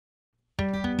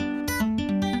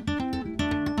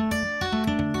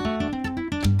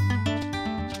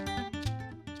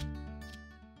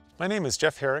My name is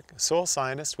Jeff Herrick, soil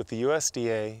scientist with the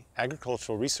USDA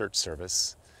Agricultural Research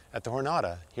Service at the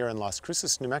Jornada here in Las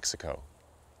Cruces, New Mexico.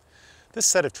 This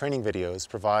set of training videos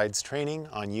provides training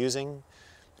on using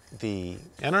the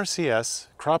NRCS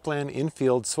Cropland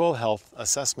Infield Soil Health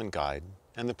Assessment Guide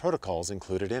and the protocols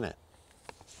included in it.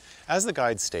 As the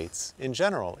guide states, in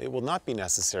general, it will not be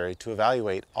necessary to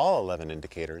evaluate all 11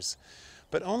 indicators,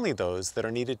 but only those that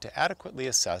are needed to adequately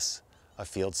assess a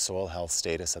field's soil health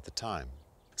status at the time.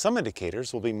 Some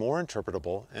indicators will be more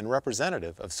interpretable and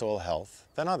representative of soil health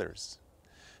than others,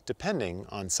 depending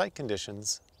on site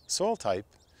conditions, soil type,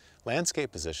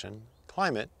 landscape position,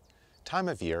 climate, time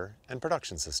of year, and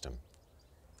production system.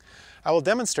 I will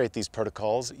demonstrate these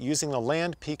protocols using the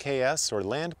LandPKS or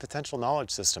Land Potential Knowledge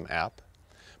System app,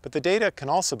 but the data can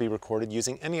also be recorded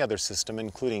using any other system,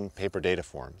 including paper data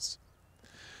forms.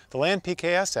 The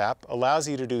LandPKS app allows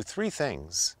you to do three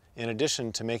things in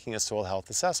addition to making a soil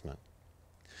health assessment.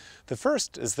 The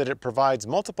first is that it provides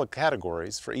multiple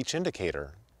categories for each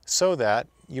indicator so that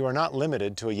you are not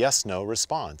limited to a yes/no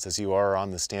response as you are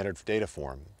on the standard data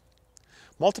form.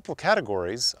 Multiple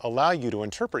categories allow you to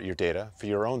interpret your data for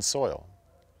your own soil.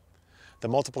 The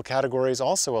multiple categories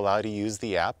also allow you to use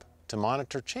the app to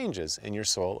monitor changes in your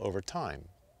soil over time.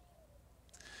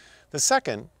 The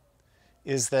second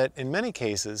is that in many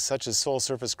cases, such as soil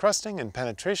surface crusting and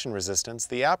penetration resistance,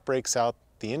 the app breaks out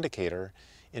the indicator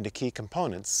into key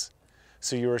components,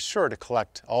 so you are sure to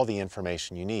collect all the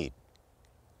information you need.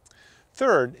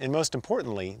 Third, and most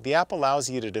importantly, the app allows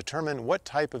you to determine what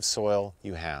type of soil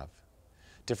you have.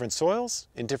 Different soils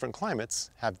in different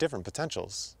climates have different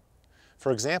potentials.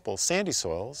 For example, sandy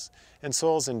soils and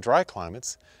soils in dry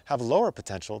climates have lower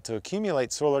potential to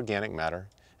accumulate soil organic matter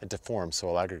and to form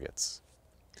soil aggregates.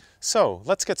 So,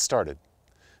 let's get started.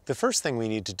 The first thing we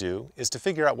need to do is to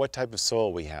figure out what type of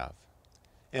soil we have.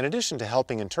 In addition to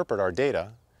helping interpret our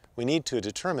data, we need to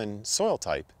determine soil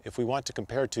type if we want to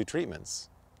compare two treatments.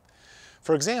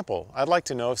 For example, I'd like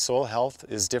to know if soil health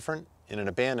is different in an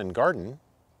abandoned garden.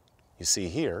 You see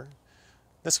here,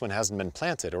 this one hasn't been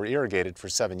planted or irrigated for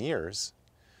 7 years,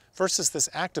 versus this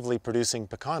actively producing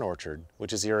pecan orchard,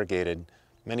 which is irrigated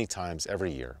many times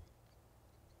every year.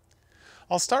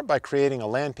 I'll start by creating a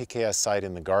LandPKS site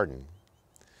in the garden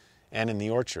and in the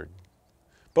orchard.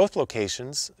 Both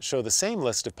locations show the same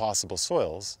list of possible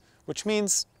soils, which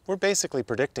means we're basically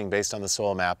predicting based on the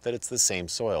soil map that it's the same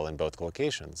soil in both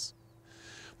locations.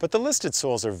 But the listed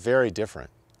soils are very different.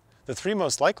 The three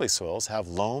most likely soils have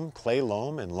loam, clay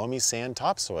loam, and loamy sand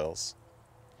topsoils.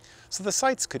 So the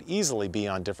sites could easily be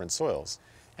on different soils.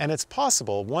 And it's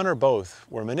possible one or both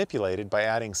were manipulated by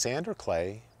adding sand or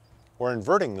clay or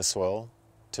inverting the soil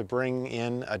to bring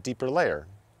in a deeper layer.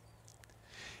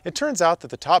 It turns out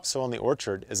that the topsoil in the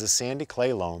orchard is a sandy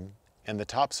clay loam and the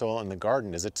topsoil in the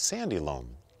garden is a sandy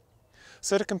loam.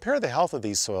 So to compare the health of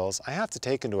these soils, I have to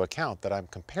take into account that I'm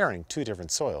comparing two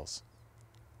different soils.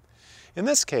 In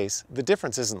this case, the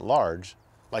difference isn't large,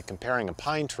 like comparing a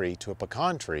pine tree to a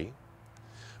pecan tree,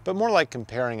 but more like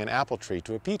comparing an apple tree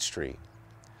to a peach tree.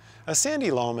 A sandy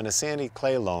loam and a sandy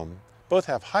clay loam both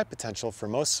have high potential for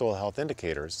most soil health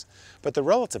indicators, but the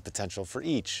relative potential for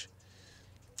each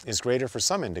is greater for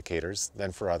some indicators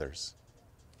than for others.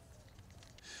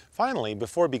 Finally,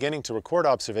 before beginning to record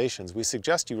observations, we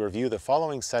suggest you review the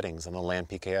following settings on the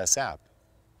LandPKS app.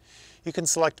 You can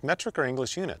select metric or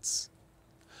English units.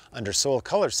 Under soil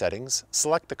color settings,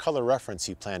 select the color reference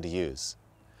you plan to use.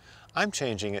 I'm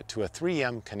changing it to a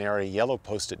 3M Canary yellow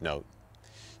post-it note.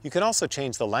 You can also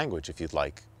change the language if you'd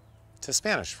like, to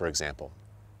Spanish for example.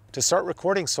 To start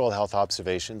recording soil health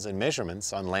observations and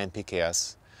measurements on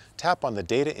LandPKS, tap on the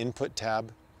Data Input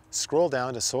tab, scroll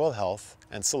down to Soil Health,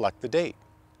 and select the date.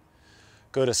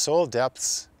 Go to Soil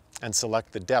Depths and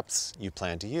select the depths you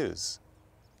plan to use.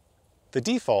 The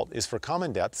default is for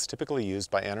common depths typically used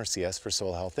by NRCS for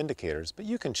soil health indicators, but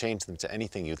you can change them to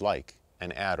anything you'd like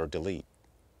and add or delete.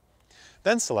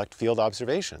 Then select Field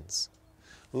Observations.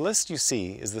 The list you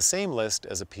see is the same list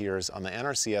as appears on the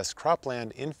NRCS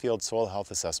Cropland Infield Soil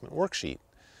Health Assessment worksheet,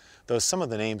 though some of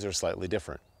the names are slightly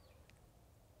different.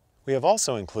 We have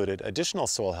also included additional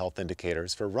soil health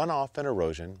indicators for runoff and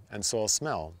erosion and soil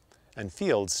smell, and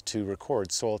fields to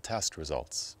record soil test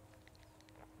results.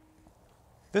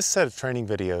 This set of training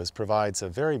videos provides a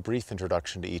very brief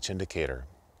introduction to each indicator.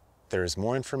 There is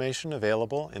more information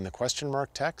available in the question mark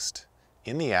text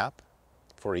in the app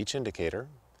for each indicator.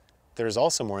 There is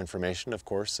also more information, of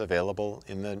course, available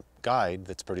in the guide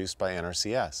that's produced by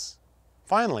NRCS.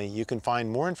 Finally, you can find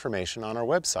more information on our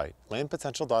website,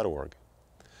 landpotential.org.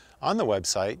 On the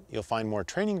website, you'll find more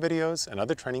training videos and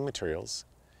other training materials,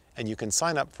 and you can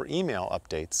sign up for email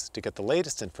updates to get the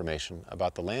latest information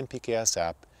about the LandPKS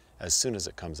app as soon as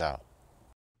it comes out.